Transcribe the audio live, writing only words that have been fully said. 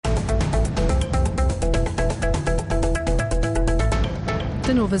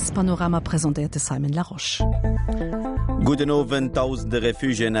Den Owes-Panorama präsentierte Simon Laroche. Guten Abend, tausende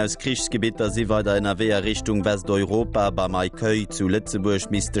Refugien aus Kriegsgebieter sie weiter in der Richtung Westeuropa. Bei Maikoi zu Lützeburg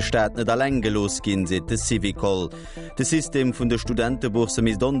misst der Staat nicht allein losgehen, sieht das Civicol. Das System von der Studentenbuchse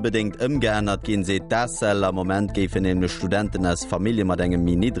ist unbedingt umgeändert gehen, sieht das am Moment geben nämlich Studenten aus Familien mit einem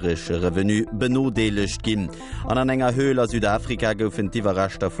niedrigen Revenu benodelig gehen. An einer Höhle Südafrika goufen die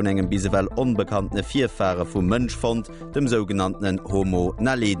Überraschter von einem bisweilen unbekannten Vierfahrer vom Menschfond, dem sogenannten Homo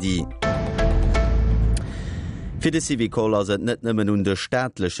naledi. Für die Civicol sind nicht nur die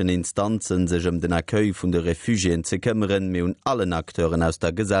staatlichen Instanzen, sich den Accueil von den Refugien zu kümmern, sondern allen Akteuren aus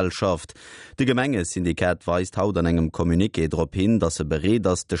der Gesellschaft. Die Gemeingesyndikat weist heute an einem Kommuniqué darauf hin, dass er bereit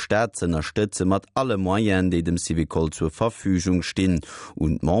ist, den Staat zu unterstützen mit allen Moyens, die dem Civicol zur Verfügung stehen.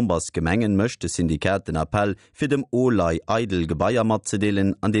 Und Members Gemengen möchte das Syndikat den Appell für den Olei Eidel Gebäier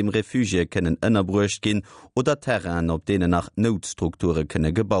mitzuteilen, an dem Refugien können innerbrücht gehen oder Terrain, auf denen nach Notstrukturen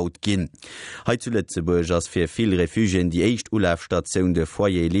können gebaut gehen. Heute zu Lützeburg ist für viele Refugien die echt Urlaubsstation der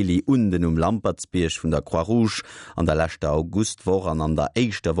Foyer Lili unten Lampertsbiersch von der Croix-Rouge. An der letzten Augustwoche und an der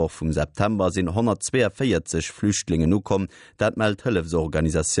ersten Woche vom September sind 142 Flüchtlinge angekommen, das meldet die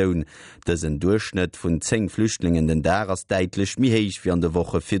Hilfsorganisation. Das ist ein Durchschnitt von 10 Flüchtlingen den Tag ist deutlich mehr hoch wie an der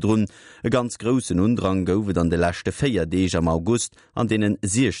Woche vordrun. Ein ganz großen Undrang gab an der letzten 4 Tage im August, an denen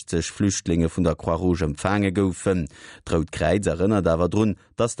 60 Flüchtlinge von der Croix-Rouge empfangen wurden. Traut Kreuz erinnert aber daran,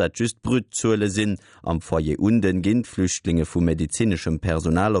 dass das just Brutzahlen sind. Am Foyer unten gehen Flüchtlinge vom medizinischem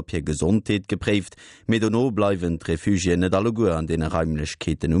Personal auf ihre Gesundheit geprüft. Mit danach bleiben die Refugien nicht alle gut an den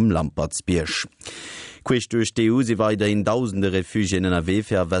Räumlichkeiten Lampertsbiersch. Quich durch die EU sie weiterhin tausende Refugien in NRW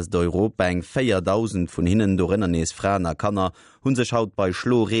für Westeuropa, 4.000 von ihnen dorinnen ist Frauen Kanner, und sich haut bei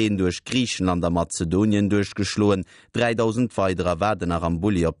Schloreen durch Griechenland und Mazedonien durchgeschlagen, 3.000 weitere werden nach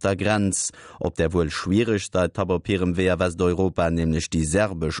Ambuli auf der Grenze. Ob der wohl schwierigste Etappe auf ihrem Weg Westeuropa, nämlich die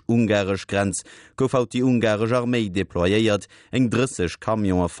serbisch-ungarische Grenze, gouf die ungarische Armee deployiert, 30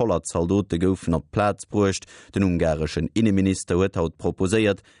 Kamionen voller Soldaten goufen auf Platz brucht. Den ungarischen Innenminister hat haut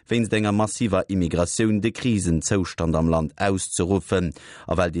proposiert, wegen einer massiver Immigration den Krisenzustand am Land auszurufen.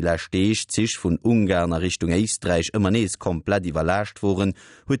 Aber weil die letzte sich von Ungarn Richtung Österreich immer nicht komplett überlascht wurden,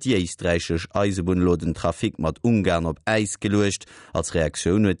 hat die österreichische Eisenbahn den Trafik mit Ungarn auf Eis gelöst. Als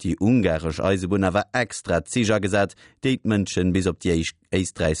Reaktion hat die ungarische Eisenbahn aber extra Ziger gesagt, die Menschen bis auf die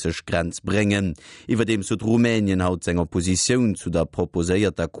österreichische Grenze bringen. Über dem so Rumänien haut seine Opposition zu der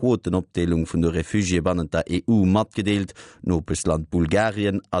proposierten Quotenabteilung von der Refugien der EU mitgedeelt, nur das Land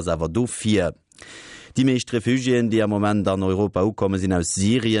Bulgarien, als aber do 4. Die meisten Refugien, die am Moment an Europa kommen, sind aus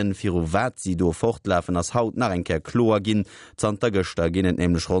Syrien. Für was sie do fortlaufen, als Haut nach ein Klar gehen. Zantergester gehen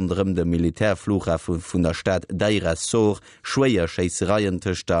nämlich rundherum den Militärflughafen von der Stadt Deir ez-Zor. Schwere Schießereien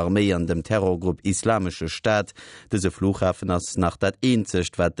zwischen der Armee und dem Terrorgruppe Islamische Staat. Dieser Flughafen ist nach das einzige,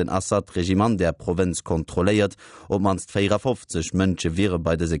 was den Assad-Regiment der Provinz kontrolliert. Und man 54 Menschen wären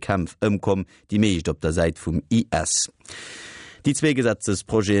bei diesem Kampf umgekommen, die meisten auf der Seite vom IS. Die 2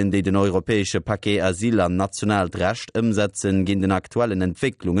 Gesetzesprojekte, die den europäischen Paket Asyl an Nationalrecht umsetzen, gehen den aktuellen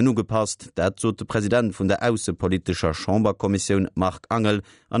Entwicklungen angepasst. Dazu hat der Präsident von der Außenpolitischen Chamberkommission, Marc Angel,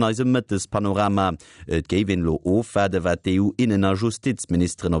 an unserem Owes-Panorama. Es geben lo aufwärts, was die EU-Innen- und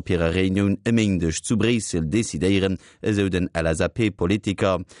Justizministerin auf ihrer Reunion am Montag zu Brüssel dezidieren, so den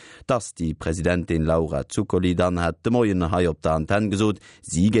LSAP-Politiker. Dass die Präsidentin Laura Zuccoli dann hat dem Morgen hier auf der Antenne gesagt,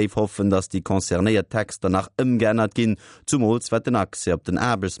 sie gave hoffen, dass die konzernierten Texte danach umgeändert gehen, zumal wat den Achse op den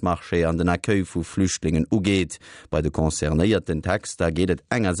Arbeitsmarché an den Accueil vu Flüchtlingen ugeht. Bei de konzernierten Texter geht et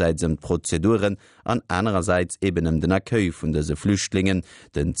engerseits Prozeduren, an andererseits eben den Accueil vun dese Flüchtlingen.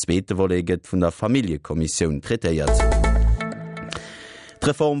 Den zweite Wolleget vun der Familienkommission trittiert. Die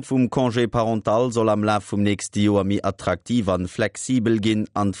Reform vom Congé parental soll am Lauf vom nächsten Jahr mehr attraktiv und flexibel gehen.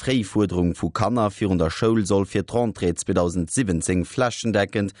 An die Freiforderung von Kanner für der Schule soll für die Rentrée 2017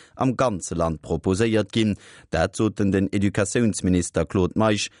 flächendeckend am ganzen Land proposiert gehen. Dazu hatten den Edukationsminister Claude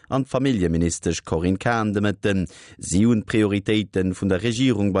Meisch und Familienminister Corinne Kahn demitten. Sie und Prioritäten von der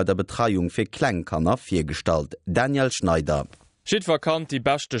Regierung bei der Betreuung für Kleinkanner vorgestellt. Daniel Schneider. Schiet verkannt die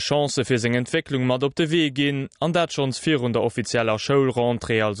beste Chance fir seg Entwicklung mat op de Weg gin, an dat schons 4 offizieller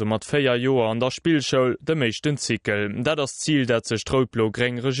Schulrentré also mat 4 Joer an der Spielchoul de meeschten Zikel. Dat das Ziel, dat ze Strouplo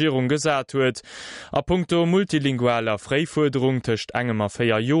greng Regierung gesat huet. A puncto multilingualer Freiforderung techt engemer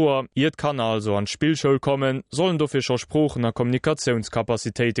 4 Joer, iet kann also an Spielchoul kommen, sollen dofir versprochener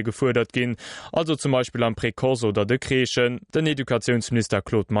Kommunikationskapazitéite gefordert gin, also zum Beispiel am Präkurs oder de Krechen, den Edukationsminister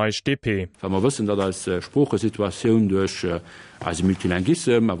Claude Meisch DP. Wenn wir wissen, dat als Spruchesituation durch als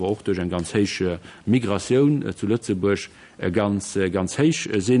Multilinguism, aber auch durch eine ganz hohe Migration zu Lützeburg ganz hoch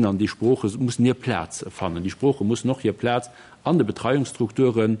sehen an die Sprache muss nie Platz finden. Die Sprache muss noch hier Platz an den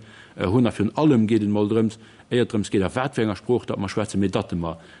Betreuungsstrukturen hun für allem geht in Moldrums. Eiertrems geht der Wertwängerspruch, dat man Schweze mit dat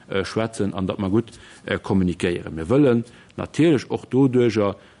immer schwätzen an dat man gut kommunizieren. Wir wollen natürlich auch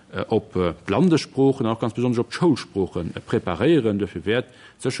dodurcher op Landessprochen, auch ganz besonders op Schulsprochen präparieren, dafür wert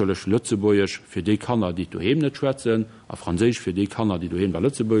sicherlich Lützeburgisch für die Kanner, die du nicht schwätzen, auf Französisch für die Kanner, die du bei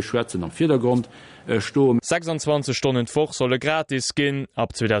Lützeburg schwätzen, am Vordergrund stehen. 26 Stunden Foch solle gratis gehen.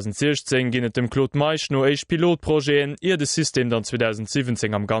 Ab 2016 ginnet dem Claude Meich no eich Pilotprojekten, ihr das System dann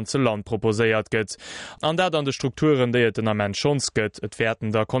 2017 am ganzen Land proposiert gëtt. An dat an de Strukturen déiet den Amment schons gëtt, et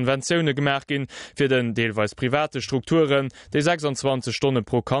werden der Konventionune gemerk gin fir den deelweis private Strukturen, déi 26 Stunden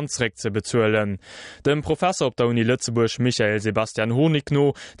pro Kanzreck ze bezuelen. Dem Professor op der Uni Lützeburg Michael Sebastian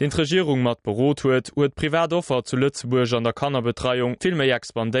Honigno, den d' Regierung mat berot huet, huet Privatoffer zu Lützeburg an der Kannerbetreiung viel méi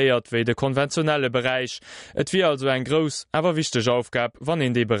expandéiert wéi de konventionelle Bereich. Et wie also ein groß, aber wichtig Aufgabe, wann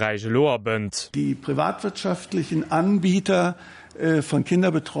in die Bereiche loabend. Die privatwirtschaftlichen Anbieter von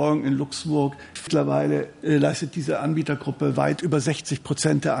Kinderbetreuung in Luxemburg. Mittlerweile leistet diese Anbietergruppe weit über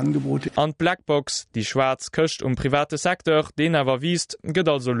 60% der Angebote. An Blackbox, die schwarz köcht private Sektor, den aber wiest, gëtt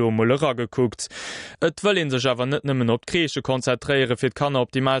also Lomollera geguckt. Et wëllen sech awer net nëmmen op Kreche konzentriere fir d'Kanner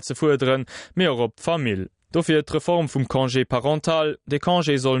optimal ze fuerderen, mehr op Familie. Dofir d' Reform vum Congé parental, de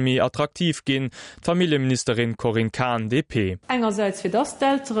Congé soll mi attraktiv ginn, Familienministerin Corinne Kahn, DP. Engerseits fir das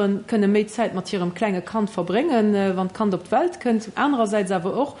d'Eltern kënne méi Zeit mat hirem klenge Kant verbringen, wann Kant op d'Welt kënnt. Andererseits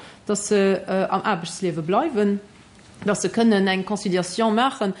awer och, dat se am Arbeitslewe bleiwen, dat se kënnen eng Konziliation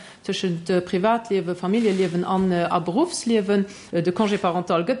machen zwischen de Privatlewe, Familielewen an a Berufslewen. De Congé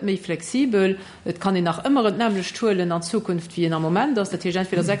parental gëtt méi flexibel. Et kann i nach ëmmer nämlich Schulen an Zukunft wie en am Moment, dats dat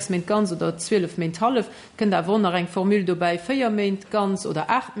entweder 6 Main ganz oder 12 Main half, kën der wonner eng Formul dobei 4 Main ganz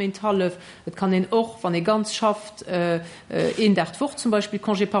oder 8 Main half. Et kann en och wann e ganz schafft en der Woch zum Beispiel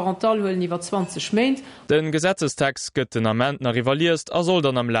Congé parental huelen iwwer 20 Main. Den Gesetzestext gëtt den Amment rivaliert, er soll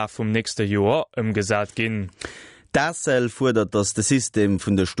dann am Laf vum nächste Joer ëmgesat ginn. Dasel fordert, dass das System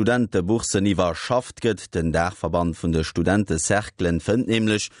vun der Studentenbuchsen iwwer schafft gëtt, den Dachverband vun der Studentencerklen fënnt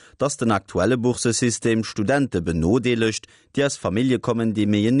nämlich, dass den aktuelle Buchsesystem Studenten benodelecht, die aus Familie kommen, die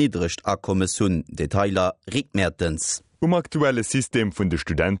méi niedrigcht Akkommes hunn. Detailer Rickmertens. Aktuelle System vun de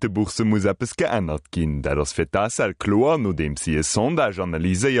Studentenbuchse muss eppes geändert ginn, dat ass fir dasel klar, no dem sie e Sondage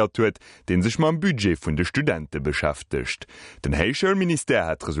analyseiert huet, den sech mam Budget vun de Studenten beschäftigt. Den Heichschulminister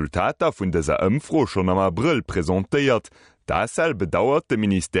hat Resultater vun deser Ëmfro schon am April präsentéiert. Dasel bedauert de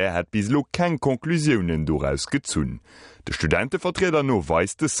Minister hat bislo kein Konklusionen doaus gezunn. De Studentenvertreter no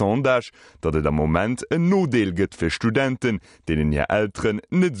weist de Sondage, dat et am Moment en Nodeel gëtt fir Studenten, denen ihr Eltern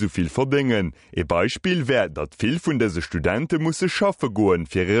net soviel verdingen. E Beispiel wär, dat vill vun dese Studenten musse schaffe goen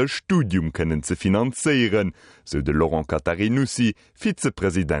fir ihr Studium kënnen ze finanzieren, so de Laurent Katarinussi,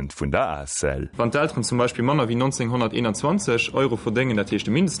 Vizepräsident vun der ASL. Wann d'Eltern zum Beispiel Manner wie 1921 € verdingen der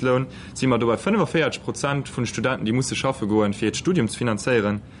techte Mindestlohn, si mat dobei 45% vun Studenten, die musse schaffe goen fir d Studium zu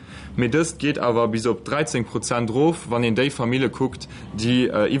finanzieren. Mit das geht aber bis op 13% drauf, wann in der Familie guckt, die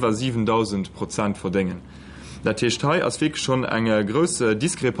über 7000% verdingen. Der Techtei als wirklich schon eine große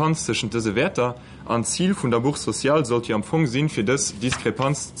Diskrepanz zwischen diese Werte. An Ziel von der Buch Sozial sollte am Funk sein, für das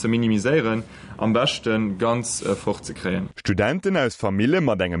Diskrepanz zu minimisieren, am besten ganz fortzukriegen. Studenten aus Familien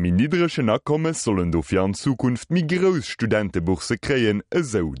mit einem niedrigen Einkommen sollen dafür in Zukunft mit großen Studentenbuchse kriegen,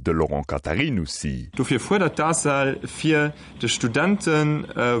 so de Laurent Katarinussi. Dafür fordert das für die Studenten,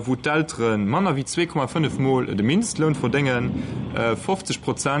 wo die Eltern Männer wie 2,5 Mal den Mindestlohn verdingen,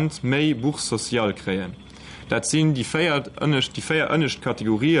 50% mehr Buch Sozial kriegen. Dat sind die feier ënnecht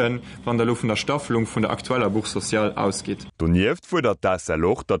Kategorien, wann der Luft der Staffelung vun der aktueller Buchsozial ausgeht. Donieft fordert das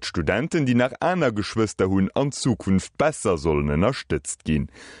Loch, dat Studenten, die nach einer Geschwister hunn an Zukunft besser sollen unterstützt gin.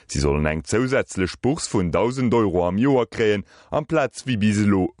 Sie sollen eng zusätzlich Buchs vun 1000 € am Joar kreen, am Platz wie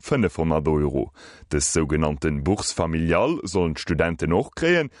biselo 500 €. Des sogenannten Buchsfamilial sollen Studenten noch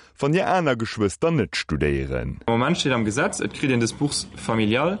kreen, van je einer Geschwister net studieren. Im Moment steht am Gesetz, et kriegt das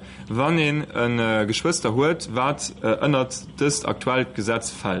Buchsfamilial, wann en Geschwister huet, wat ënnert das aktuell Gesetz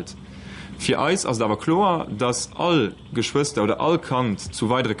fällt. Für Eis als aber klar, dass all Geschwister oder all Kant zu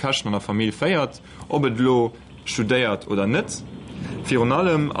weitere Kaschen an der Familie feiert, ob et lo studiert oder net. Für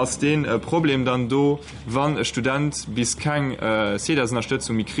allem aus den Problem dann do, wann ein Student bis kein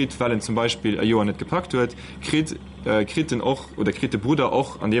Unterstützung mitkriegt, weil zum Beispiel ein Jahr nicht gepackt wird, kriegt der Bruder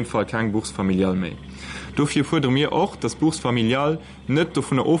auch an dem Fall kein Buchsfamilial mehr. Dafür fordern wir auch, dass Buchsfamilial nicht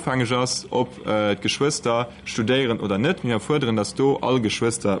davon abhängig ist, ob Geschwister studieren oder nicht. Wir fordern, dass da alle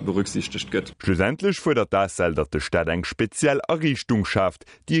Geschwister berücksichtigt wird. Schlussendlich fordert das, dass die Stadt eine spezielle Einrichtung schafft,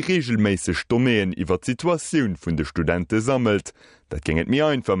 die regelmäßig Tourneen über die Situation der Studenten sammelt. Das ginge mir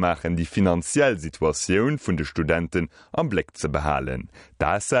einfach machen, die finanzielle Situation der Studenten am Blick zu behalten.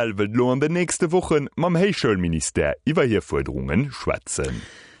 Das wird in den nächsten Wochen mit dem Hochschulminister über hier Forderungen schwätzen.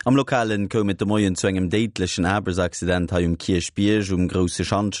 Am Lokalen kom mit de Moien zu engem deitlechen Erbesaccident ha Kirchbierg grosse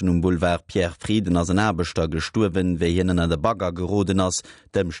Schanschen Boulevard Pierre Frieden as en Erbeter gesturwen, wéi hinnen an der Bagger geroden ass,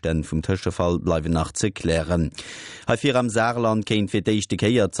 Dëmstä vum Tëschefall bleiwe nach ze klären. Hafir am Saarland kéint fir d'éichte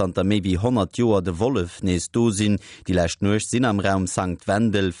Keiert zanter méi wie 100 Joer de Wolf nees dosinn, die lächt nuch sinn am Raum St.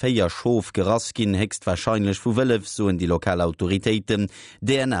 Wendel, Féier Schoof geraskin, hegst wahrscheinlich vu Wëlf soen die lokale Autoritéiten.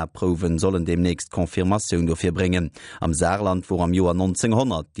 DNA-Proven sollen demnächst Konfirmatioun dofir bringen. Am Saarland wo am Joar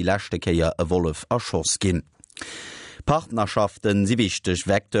 1900 die lächte Keier e Wolf erschoss ginn. Partnerschaften sie wichtig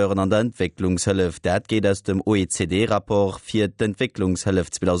Vekteuren an der Entwicklungshilfe. Dat geht aus dem OECD-Rapport für die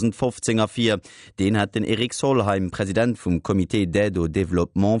Entwicklungshilfe 2015-4. Den hat den Erik Solheim, Präsident vom Komitee d'Aide au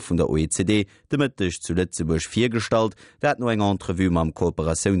Développement von der OECD, demëttech zu Lützeburg vorgestellt. Der hat noch eng Entrevue mit dem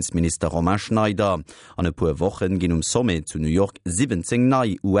Kooperationsminister Romain Schneider. An ein paar Wochen gehen Summit zu New York 17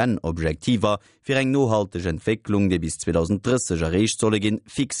 neue UN-Objektiver für eng nachhaltige Entwicklung, die bis 2030 erreicht soll gehen,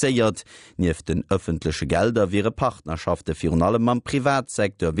 fixiert. Neben den öffentlichen Geldern wäre Partnerschaften für allem am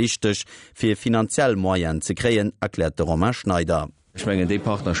Privatsektor wichtig, für finanzielle Moyen zu kreieren, erklärt Romain Schneider. Ich meine, die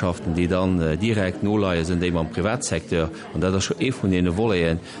Partnerschaften, die dann direkt nolleiien sind dem am Privatsektor und das schon von denen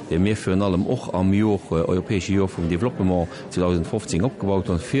wollen, die mir für allem auch am europäische Jahr vom Development 2015 abgebaut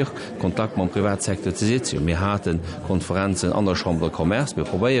und für Kontakt mit dem Privatsektor zu sitzen. Wir hatten Konferenzen an der Chambre de Commerce, wir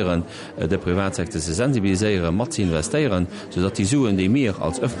probieren den Privatsektor zu sensibilisieren, mit zu investieren, sodass die Suen, die mir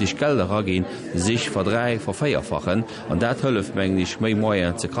als öffentlich Gelder rangehen, sich vervierfachen und das hilft mir eigentlich mehr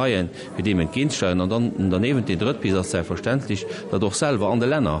Moyen zu kriegen, für die man Kindstellen und dann daneben den Drittpieser selbstverständlich, doch selber an de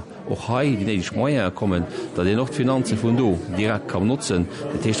Länder och hai die nedig Moier kommen, dat de noch d Finanzen vun do direkt kann nutzen.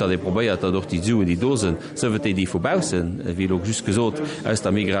 De Techt dat probiert dat doch die Suen die Dosen, sewet die verbausen, wie lo just gesot aus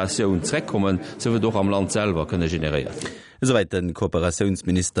der Migration zreckkommen, sewet doch am Land selber könne generieren. Soweit den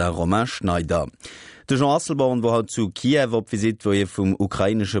Kooperationsminister Romain Schneider. De Jean Asselborn war zu Kiew op Visit, wo vum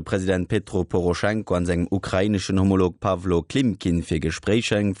ukrainische Präsident Petro Poroschenko an segem ukrainischen Homolog Pawlo Klimkin fir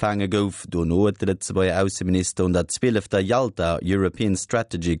Gespräche empfange gouf, do noet de Letzebauer Außenminister und der 12. Yalta European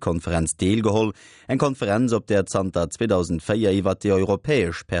Strategy Konferenz deelgeholl, eng Konferenz op der Zter 2004 iwwer die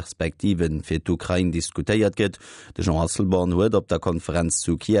europäesch Perspektiven fir d'Ukraine diskutiert gëtt. De Jean Asselborn huet op der Konferenz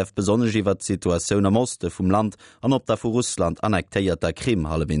zu Kiew besonnech iwwer d'Situatioun am Oste vum Land an op der vu Russland annektéierter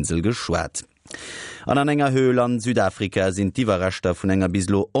Krim-Halbinsel geschwert. An an enger Höhle an Südafrika sind die Überreste vun enger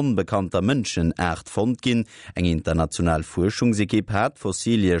bislo unbekannter Mënschenart fond ginn. Eng international Forschungsekipp hat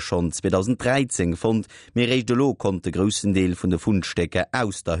Fossilie schon 2013 gefund. Merechtelo konnte grössen Deel vun de Fundstecke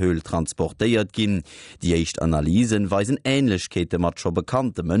aus der Höhle transportéiert ginn. Die echt Analysen weisen Ähnlichkeiten mat schon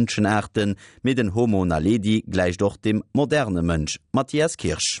bekannte Mënschenarten mit den Homo naledi gleich doch dem moderne Mënsch. Matthias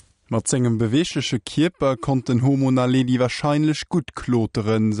Kirsch. Mat segem beweeglesche Kierper konnten Homo naledi wahrscheinlich gut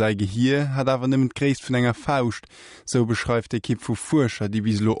kloteren. Sei Gehir hat awer nimmen gräst vun enger Fauscht, so beschreift der Kipp vu Forscher, die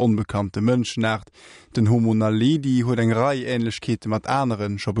bislo unbekannte Mënschenart. Den Homo naledi huet eng Rei Ähnlichkeete mat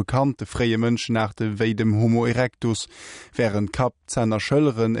anderen, scho bekannte freie Mënschenarte wéi dem Homo erectus, während Kap Zäner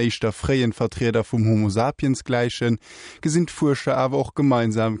Schëlleren eichter freien Vertreter vum Homo sapiens gleichen, gesinnt Forscher awer auch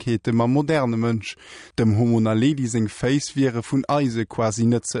Gemeinsamkeete ma moderne Mënsch. Dem Homo naledi seg Face wäre vun Eise quasi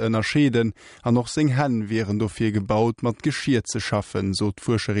netze Schäden an noch seng Hän wären dofir gebaut, mat Geschirr zu schaffen, so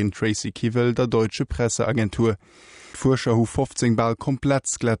d'Forscherin Tracy Kivel der Deutsche Presseagentur. Forscher hu 15 Ball komplett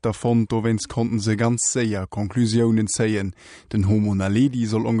Skeletter fand, wenn's konnten se ganz séier Konklusionen zeien. Den Homo naledi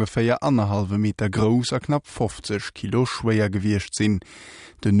soll ungefähr 1,5 Meter groß a knapp 50 Kilo schwer gewircht sinn.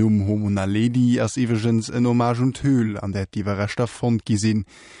 Den Numm Homo naledi as iwgens en Hommage und Höhl, an der die Überrester fand gesinn.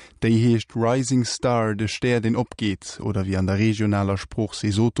 Dei heescht Rising Star, de Stern den opgeht, oder wie an der regionaler Spruch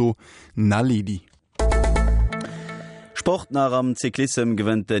Sesotho, Naledi. Sportner am Zyklism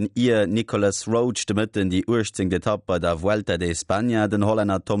gewënnt den ihr Nicolas Roach de Mëtten die 18. Etappe bei der Vuelta de España. Den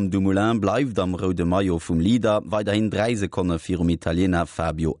Holländer Tom Dumoulin bleibt am Rode Mayo vum Lieder, weiterhin 3 Sekunden fir Italiener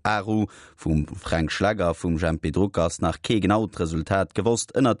Fabio Aru, vum Frank Schlager, vum Jean Pedrokas nach kegenaut Resultat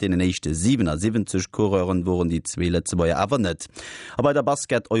gewost, ënner den echte 77 Coureuren wurden die 2 Letzebäier awer net. Aber bei der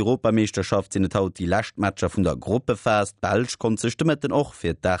Basket-Europameisterschaft sinnet haut die Lächtmatscher vun der Gruppe fest. Belsch kon sech de Mëtten och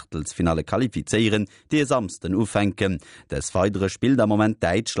fir d'Achtelsfinale qualifizieren, die samsten ufenken. Des weidere spielt am Moment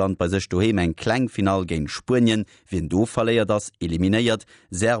Deutschland bei sech doheem eng Klengfinal géint Spien, wien do verléiert das eliminéiert.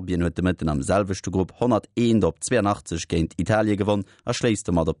 Serbien huet de Mëtten am selvechte Grupp 101-82 géint Italie gewonnen,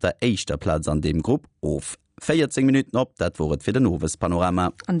 erschleiste mat op der éichter Platz an dem Grupp of. 14 Minuten op, dat woret fir den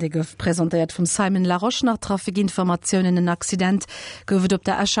Owes-Panorama. An de gouf präsentiert vum Simon Laroche nach Trafikinformationen en Accident goufet op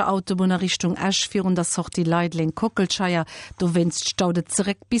der Escher Autobahn Richtung Esch virun der Sorti Leidling Kockelscheier, do winst staudet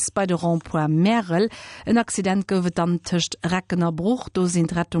zerek bis bei de Rond-Point Merel. En Accident goufet dann töcht Reckener Bruch, do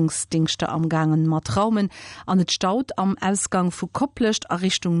sind Rettungsdingste am Gangen mat Raumen, an et Staut am Ausgang vu Kopplecht a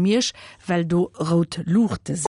Richtung Miersch, well do rot luchte.